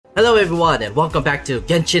Hello everyone and welcome back to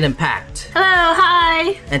Genshin Impact. Hello,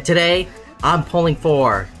 hi! And today, I'm pulling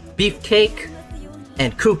for Beefcake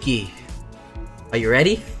and Kuki. Are you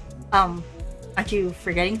ready? Aren't you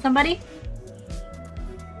forgetting somebody?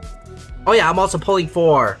 Oh yeah, I'm also pulling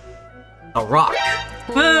for a rock.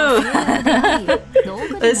 Boo!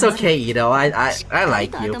 It's okay, you know, I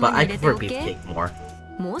like you, but I prefer Beefcake more.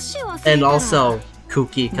 And also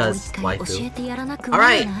Kuki, because waifu.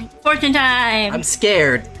 Alright! Fortune time! I'm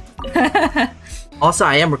scared. Also,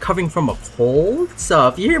 I am recovering from a cold, so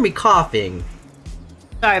if you hear me coughing...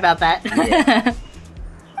 Sorry about that. Yeah.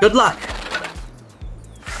 Good luck!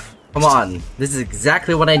 Come on, this is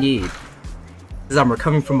exactly what I need. Because I'm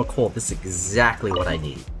recovering from a cold, this is exactly what I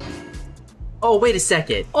need. Oh, wait a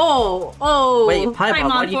second. Oh! Wait, Paimon,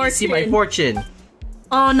 why do you see my fortune?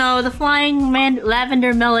 Oh no, the flying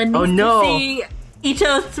lavender melon needs to see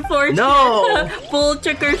Itto's fortune. No! Bull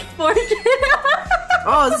Tricker's fortune.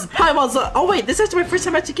 Oh, this is Paimon's. Oh wait, this is my first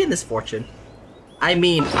time actually getting this fortune. I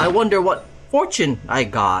mean, I wonder what fortune I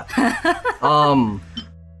got.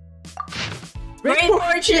 Great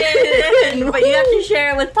fortune! But you have to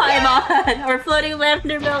share it with Paimon, or floating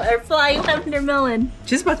lavender melon, or flying lavender melon.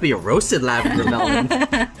 She's about to be a roasted lavender melon.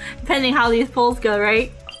 Depending how these polls go,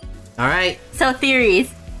 right? Alright. So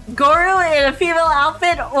theories. Goru in a female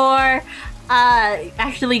outfit, or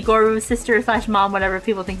actually Goru's sister / mom, whatever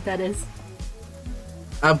people think that is.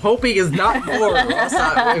 I'm hoping it's not more, or else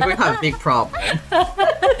we have a big problem. Part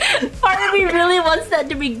of me really wants that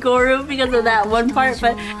to be Goru because of that one part,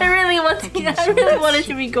 but I really want it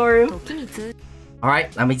to be Goru.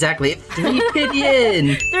 Alright, I'm exactly 3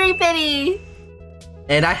 Pidion! 3 pity!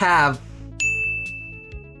 And I have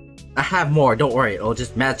more, don't worry, it'll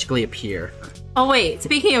just magically appear. Oh wait,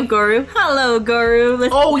 speaking of Goru, hello Goru!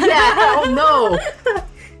 Oh yeah! Oh no!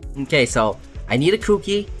 Okay, so I need a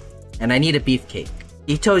Kuki, and I need a Beefcake.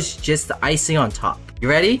 Itto's just the icing on top. You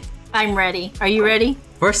ready? I'm ready. Are you ready?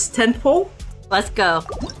 First 10 pull? Let's go.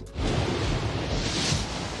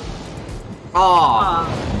 Oh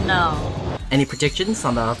no. Any predictions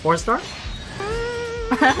on the 4-star?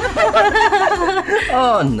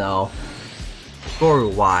 Oh no. Goru,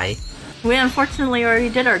 why? We unfortunately already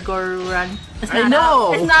did our Goru run. It's not I know!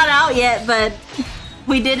 Out. It's not out yet, but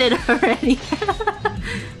we did it already.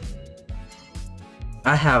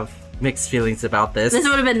 I have mixed feelings about this. This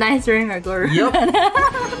would have been nice during our Goru Yep. run.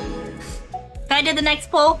 Can I do the next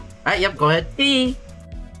poll? Alright, yep, go ahead. See.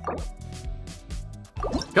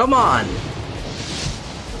 Come on!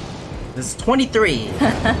 This is 23.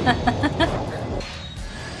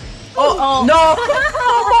 Oh, no!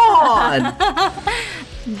 Come on!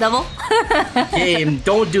 Double? Game,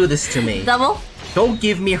 don't do this to me. Double? Don't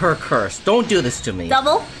give me her curse. Don't do this to me.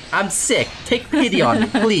 Double? I'm sick. Take pity on me,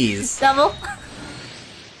 please. Double?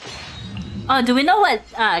 Oh, do we know what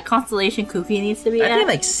constellation Kuki needs to be I at? think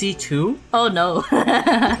like C2. Oh no.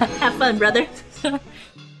 Have fun, brother.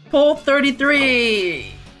 Pull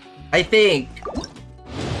 33! I think.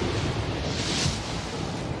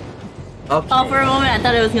 Okay. Oh, for a moment I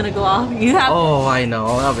thought it was gonna go off. You have. Oh, I know.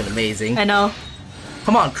 That would've been amazing. I know.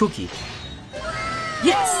 Come on, Kuki.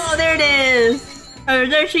 Yes! Oh, there it is! Oh,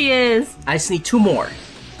 there she is! I just need 2 more.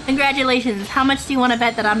 Congratulations. How much do you want to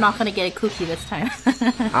bet that I'm not gonna get a Kuki this time?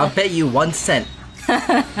 I'll bet you 1 cent.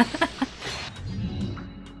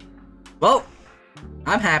 Well,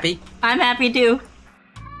 I'm happy. I'm happy too.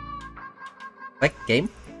 Like, game?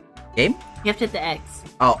 Game? You have to hit the X.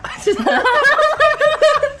 Oh.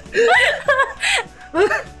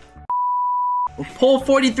 Pull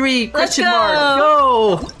 43! Question mark!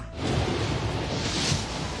 Go!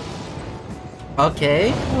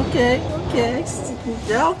 Okay.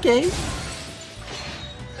 Yeah, okay.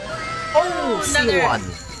 Oh, C1!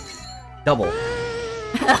 Double.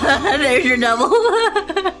 There's your double.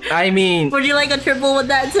 I mean... Would you like a triple with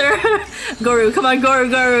that, sir? Goru, come on,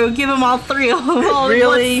 Goru. Give him all 3 of them. All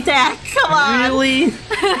really? In one stack. Come on. Really?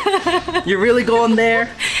 You're really going there?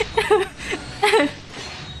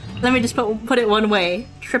 Let me just put it one way.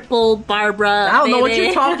 Triple Barbara. I don't know what baby.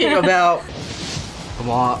 you're talking about. Come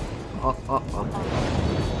on.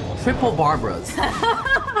 Triple Barbaras.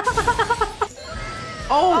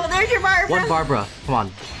 Oh, there's your Barbara. 1 Barbara. Come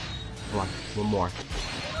on. 1 more.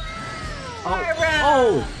 Barbara.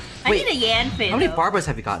 Oh. I Wait. need a Yanfei. How many Barbaras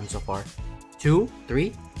have you gotten so far? 2?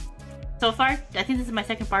 3? So far, I think this is my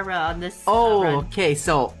second Barbara on this. Oh, run. okay.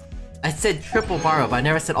 So I said triple Barbara, but I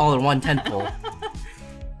never said all in one 10 pull.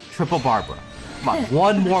 Triple Barbara. Come on,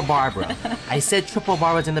 1 more Barbara. I said triple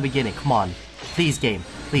Barbaras in the beginning. Come on. Please, game.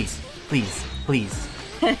 Please. Yes!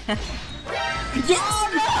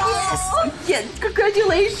 Yes! Yes!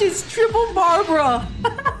 Congratulations, triple Barbara!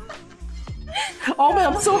 Oh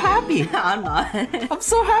man, I'm so happy. I'm not. I'm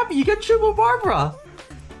so happy you get triple Barbara.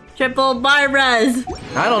 Triple Barbaras.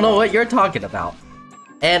 I don't know what you're talking about.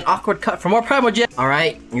 And awkward cut for more Primogen.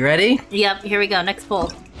 Alright, you ready? Yep, here we go. Next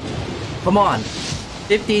pull. Come on.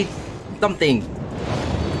 50 something.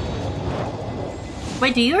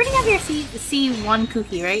 Wait, do you already have your C1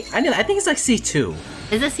 Kuki, right? I think it's like C2.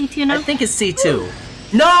 Is it C2 now? I think it's C2.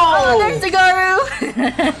 No! Oh, there's the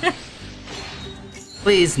Garu!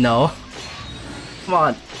 Please, no. Come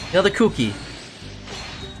on. Another Kuki.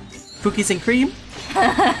 Cookies and cream?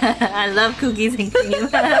 I love cookies and cream.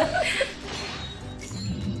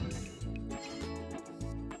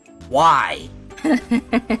 Why?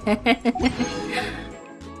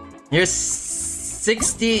 You're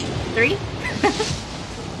 63?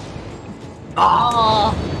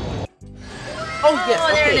 Oh. Oh yes,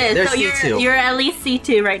 there okay, it is. there's So C2. you're at least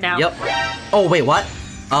C2 right now. Yep. Oh wait, what?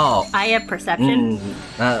 Oh. I have perception.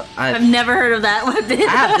 I've I never heard of that weapon.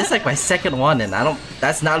 have this is like my second one, and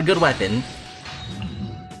that's not a good weapon.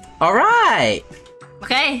 All right.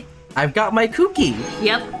 Okay. I've got my cookie.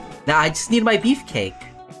 Yep. Now I just need my beefcake.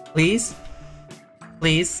 Please?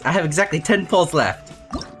 Please? I have exactly 10 pulls left.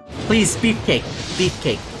 Please, beefcake.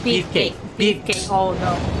 Beefcake. Beefcake. Beefcake. Oh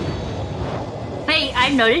no. Hey, I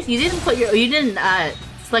noticed you didn't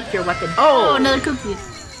select your weapon. Oh. Another cookie.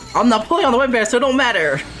 I'm not pulling on the web bear, so it don't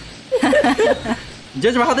matter.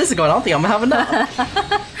 Judging by how this is going, I don't think I'm gonna have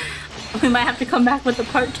enough. We might have to come back with a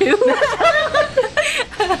part 2.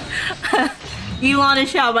 Elon and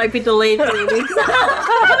Xiao might be delayed 3 weeks.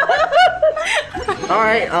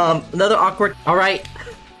 Alright, another awkward. Alright.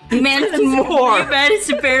 You managed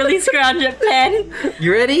to barely scrounge up 10.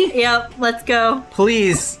 You ready? Yep, let's go.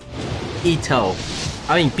 Please, Itto.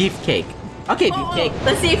 I mean, beefcake. Okay, beefcake.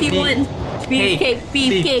 Let's see if you win. Beefcake,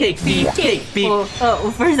 beefcake, beefcake, beef.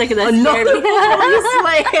 Oh, for a second that scared Another me.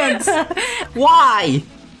 slant! Why?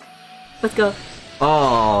 Let's go.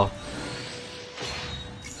 Oh.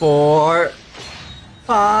 4,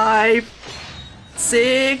 5,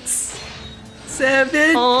 6,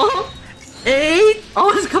 7, Oh, 8.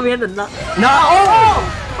 oh, it's coming in the nut. No!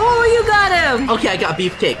 Oh, you got him. Okay, I got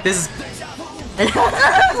beefcake. This is.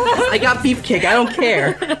 I got beefcake. I don't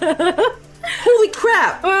care. Holy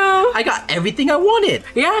crap! I got everything I wanted.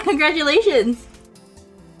 Yeah, congratulations.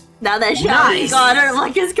 Now that Xiao's Nice. gone, her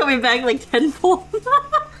luck is coming back like tenfold.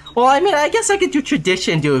 Well, I mean, I guess I could do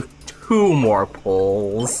tradition, do 2 more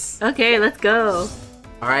pulls. Okay, let's go.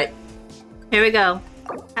 All right, Here we go.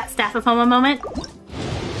 At Staff of Homa moment.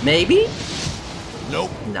 maybe.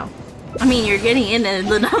 Nope. No. I mean, you're getting in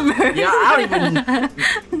the number. Yeah, I don't even.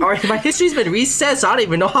 All right, my history's been reset, so I don't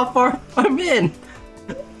even know how far I'm in.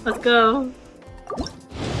 Let's go.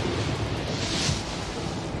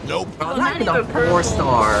 Nope. I'm not not even a even purple.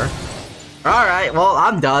 4-star. All right, well,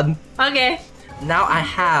 I'm done. Okay. Now I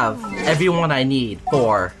have everyone I need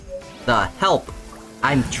for the help.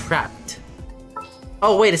 I'm trapped.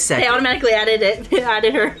 Oh, wait a They second. automatically added it. They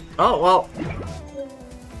added her. Oh, well,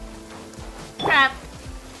 Crap.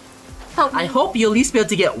 Help me. I hope you at least be able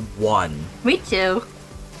to get 1. Me too.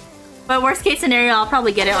 But worst case scenario, I'll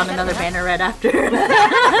probably get it on another banner right after.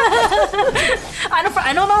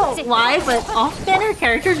 I don't know why, but off-banner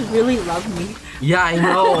characters really love me. Yeah, I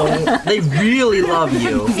know. They really love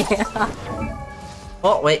you. Yeah.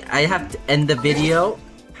 Oh, wait, I have to end the video.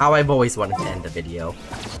 How I've always wanted to end the video.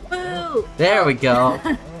 Woo! There we go.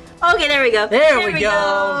 Okay, there we go. There we go.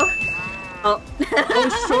 Oh. Oh,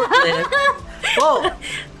 short-lived. Well,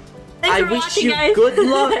 Thanks I for wish watching, you guys. good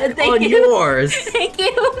luck Thank on you. yours. Thank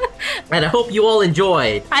you. And I hope you all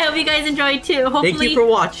enjoyed. I hope you guys enjoyed too. Hopefully, Thank you for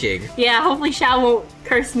watching. yeah, hopefully Xiao won't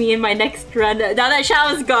curse me in my next run. Now that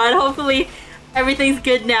Xiao is gone, hopefully everything's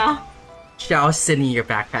good now. Xiao, sitting in your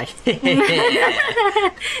backpack.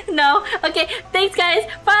 No. Okay, thanks guys.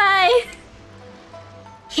 Bye.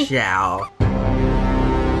 Xiao.